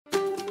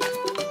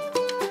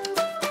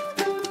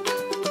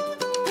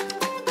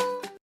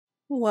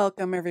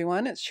Welcome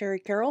everyone, it's Shari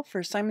Carroll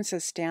for Simon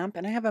Says Stamp,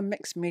 and I have a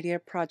mixed media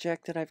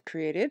project that I've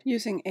created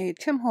using a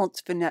Tim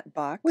Holtz vignette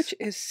box, which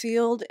is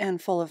sealed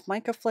and full of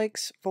mica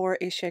flakes for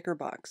a shaker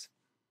box.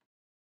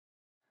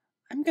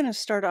 I'm going to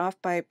start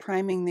off by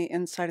priming the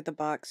inside of the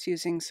box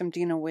using some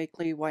Dina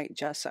Wakley white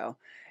gesso.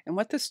 And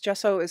what this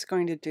gesso is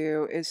going to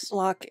do is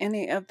block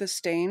any of the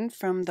stain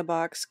from the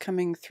box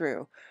coming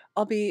through.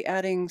 I'll be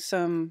adding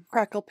some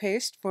crackle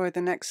paste for the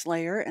next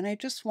layer, and I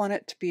just want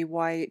it to be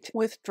white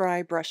with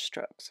dry brush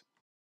strokes.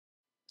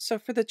 So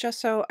for the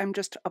gesso, I'm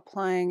just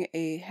applying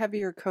a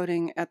heavier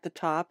coating at the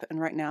top, and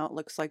right now it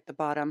looks like the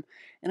bottom,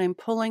 and I'm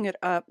pulling it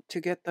up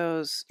to get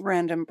those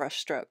random brush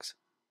strokes.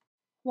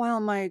 While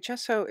my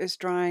gesso is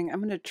drying, I'm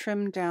going to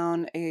trim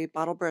down a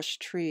bottle brush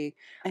tree.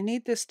 I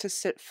need this to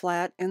sit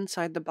flat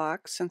inside the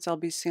box since I'll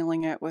be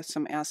sealing it with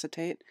some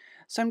acetate.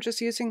 So I'm just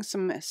using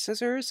some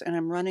scissors and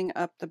I'm running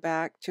up the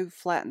back to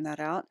flatten that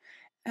out.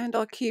 And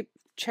I'll keep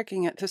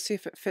checking it to see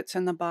if it fits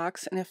in the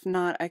box, and if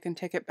not, I can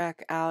take it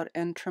back out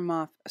and trim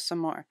off some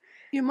more.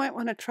 You might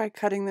want to try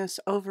cutting this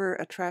over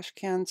a trash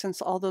can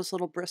since all those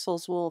little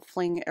bristles will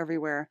fling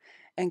everywhere,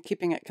 and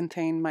keeping it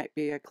contained might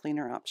be a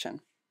cleaner option.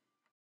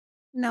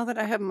 Now that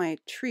I have my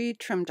tree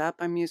trimmed up,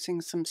 I'm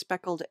using some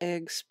speckled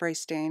egg spray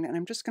stain, and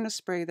I'm just going to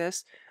spray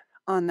this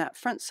on that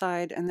front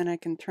side, and then I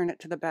can turn it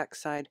to the back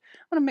side.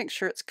 I want to make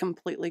sure it's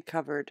completely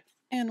covered.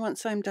 And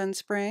once I'm done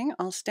spraying,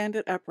 I'll stand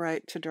it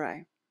upright to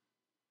dry.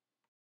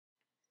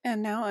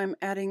 And now I'm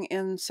adding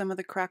in some of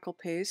the crackle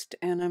paste,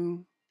 and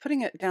I'm putting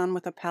it down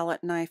with a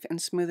palette knife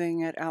and smoothing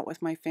it out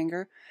with my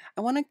finger.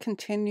 I want to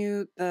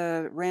continue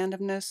the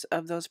randomness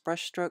of those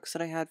brush strokes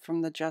that I had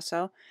from the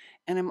gesso,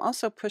 and I'm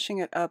also pushing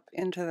it up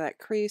into that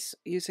crease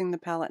using the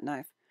palette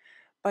knife.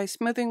 By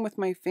smoothing with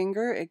my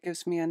finger, it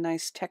gives me a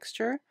nice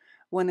texture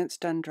when it's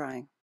done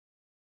drying.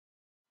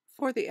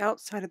 For the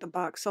outside of the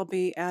box, I'll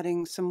be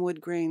adding some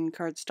Woodgrain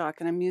cardstock,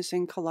 and I'm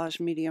using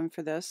Collage Medium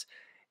for this.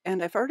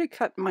 And I've already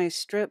cut my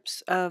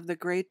strips of the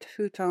gray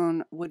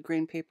two-tone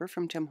Woodgrain paper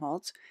from Tim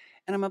Holtz,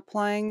 and I'm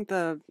applying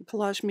the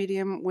Collage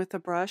Medium with a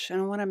brush, and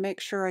I want to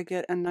make sure I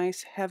get a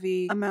nice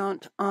heavy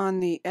amount on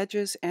the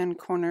edges and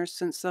corners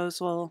since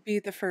those will be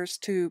the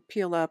first to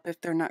peel up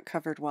if they're not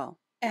covered well.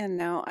 And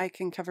now I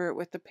can cover it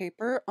with the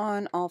paper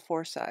on all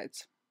four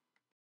sides.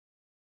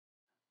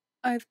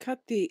 I've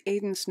cut the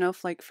AIDEN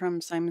snowflake from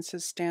Simon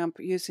Says Stamp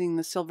using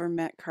the silver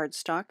matte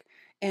cardstock,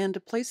 and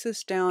to place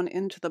this down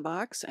into the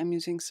box, I'm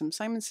using some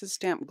Simon Says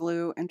Stamp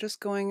glue and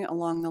just going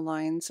along the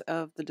lines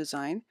of the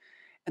design,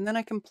 and then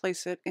I can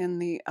place it in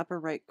the upper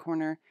right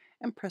corner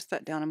and press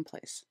that down in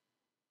place.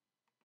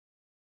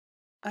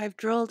 I've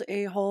drilled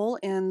a hole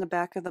in the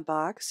back of the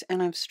box,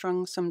 and I've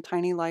strung some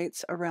tiny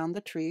lights around the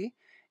tree,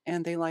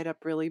 and they light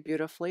up really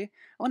beautifully. I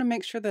want to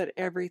make sure that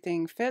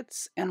everything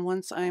fits, and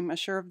once I'm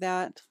sure of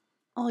that,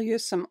 I'll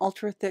use some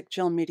ultra thick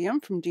gel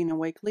medium from Dina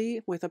Wakley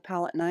with a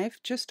palette knife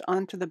just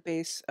onto the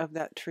base of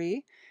that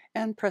tree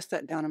and press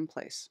that down in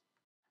place.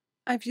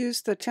 I've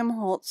used the Tim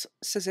Holtz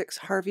Sizzix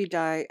HARVEY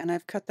die, and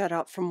I've cut that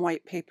out from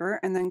white paper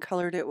and then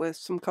colored it with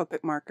some Copic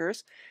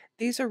markers.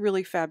 These are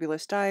really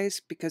fabulous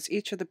dies because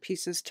each of the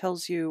pieces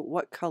tells you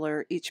what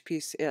color each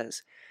piece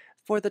is.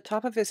 For the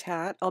top of his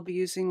hat, I'll be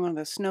using one of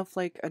the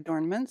snowflake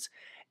adornments,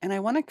 and I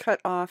want to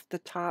cut off the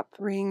top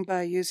ring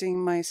by using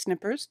my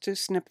snippers to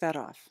snip that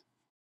off.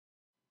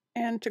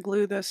 And to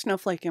glue the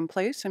snowflake in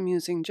place, I'm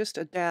using just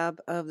a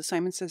dab of the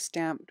Simon Says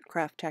Stamp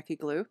Craft Tacky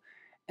Glue,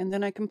 and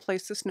then I can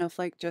place the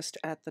snowflake just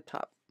at the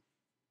top.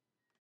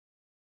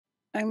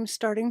 I'm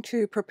starting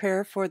to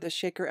prepare for the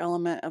shaker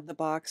element of the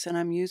box, and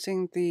I'm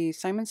using the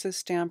Simon Says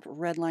Stamp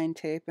red line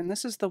tape, and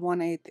this is the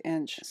 1/8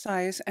 inch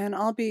size, and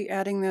I'll be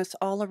adding this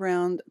all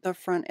around the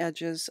front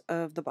edges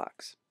of the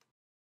box.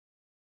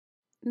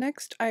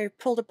 Next, I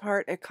pulled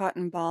apart a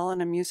cotton ball,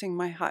 and I'm using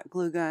my hot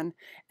glue gun,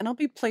 and I'll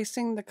be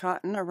placing the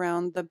cotton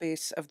around the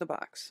base of the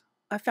box.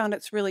 I found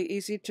it's really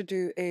easy to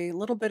do a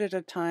little bit at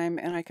a time,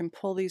 and I can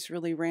pull these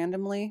really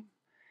randomly,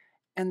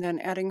 and then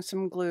adding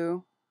some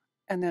glue,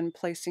 and then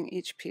placing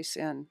each piece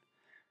in.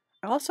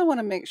 I also want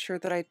to make sure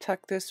that I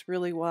tuck this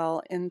really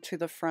well into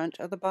the front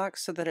of the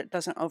box so that it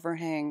doesn't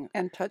overhang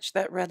and touch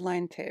that red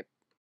line tape.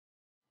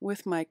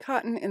 With my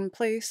cotton in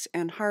place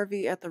and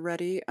HARVEY at the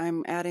ready,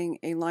 I'm adding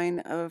a line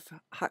of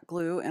hot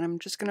glue, and I'm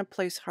just going to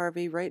place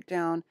HARVEY right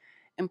down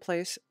in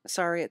place.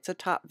 Sorry, it's a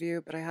top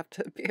view, but I have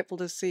to be able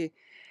to see.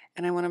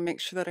 And I want to make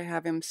sure that I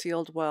have him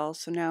sealed well,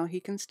 so now he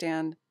can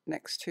stand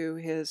next to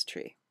his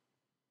tree.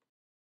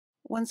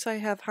 Once I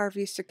have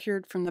HARVEY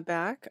secured from the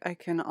back, I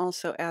can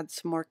also add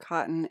some more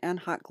cotton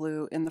and hot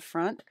glue in the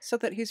front so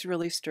that he's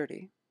really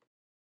sturdy.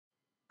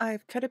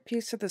 I've cut a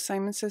piece of the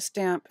Simon Says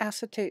Stamp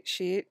acetate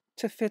sheet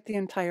to fit the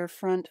entire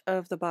front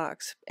of the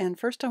box. And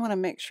first I want to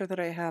make sure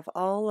that I have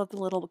all of the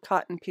little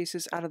cotton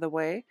pieces out of the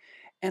way,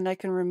 and I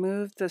can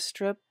remove the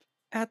strip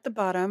at the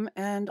bottom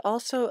and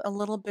also a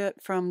little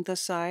bit from the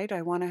side.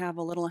 I want to have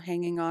a little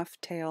hanging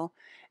off tail.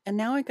 And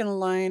now I can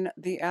align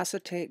the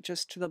acetate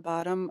just to the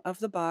bottom of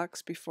the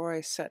box before I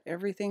set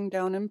everything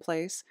down in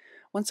place.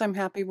 Once I'm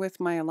happy with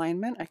my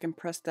alignment, I can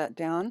press that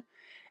down.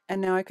 And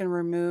now I can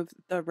remove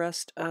the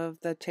rest of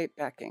the tape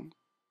backing.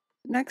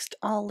 Next,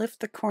 I'll lift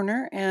the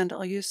corner and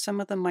I'll use some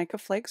of the mica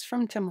flakes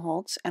from Tim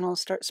Holtz and I'll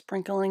start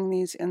sprinkling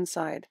these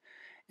inside.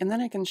 And then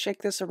I can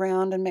shake this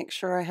around and make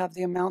sure I have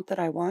the amount that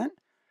I want.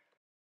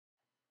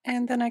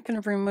 And then I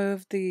can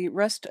remove the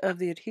rest of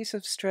the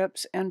adhesive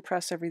strips and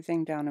press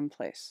everything down in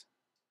place.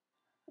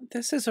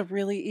 This is a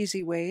really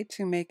easy way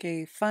to make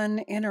a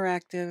fun,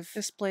 interactive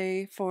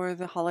display for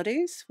the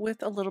holidays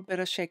with a little bit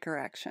of shaker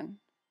action.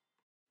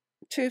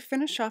 To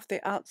finish off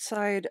the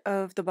outside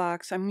of the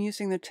box, I'm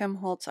using the Tim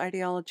Holtz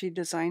Idea-ology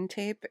design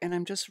tape, and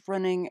I'm just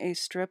running a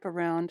strip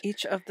around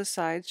each of the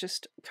sides,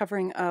 just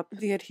covering up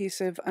the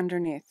adhesive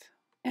underneath.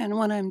 And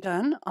when I'm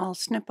done, I'll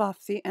snip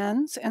off the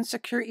ends and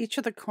secure each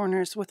of the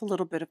corners with a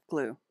little bit of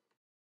glue.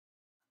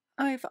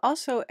 I've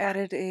also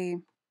added a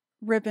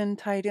ribbon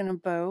tied in a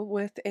bow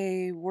with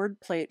a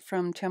word plate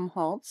from Tim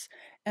Holtz,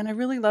 and I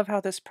really love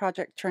how this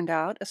project turned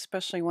out,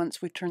 especially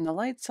once we turn the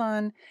lights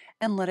on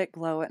and let it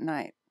glow at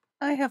night.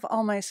 I have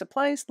all my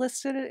supplies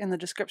listed in the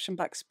description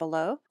box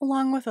below,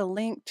 along with a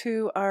link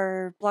to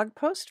our blog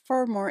post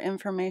for more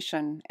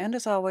information. And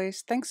as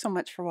always, thanks so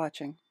much for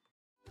watching.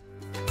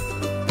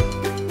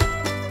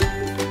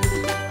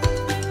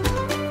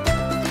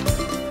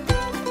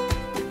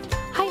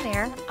 Hi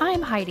there,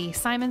 I'm Heidi,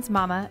 Simon's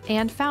mama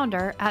and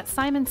founder at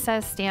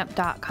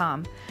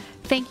simonsaysstamp.com.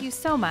 Thank you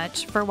so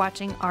much for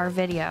watching our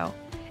video.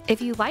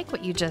 If you like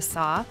what you just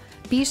saw,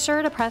 be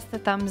sure to press the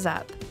thumbs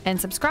up and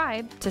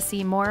subscribe to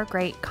see more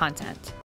great content.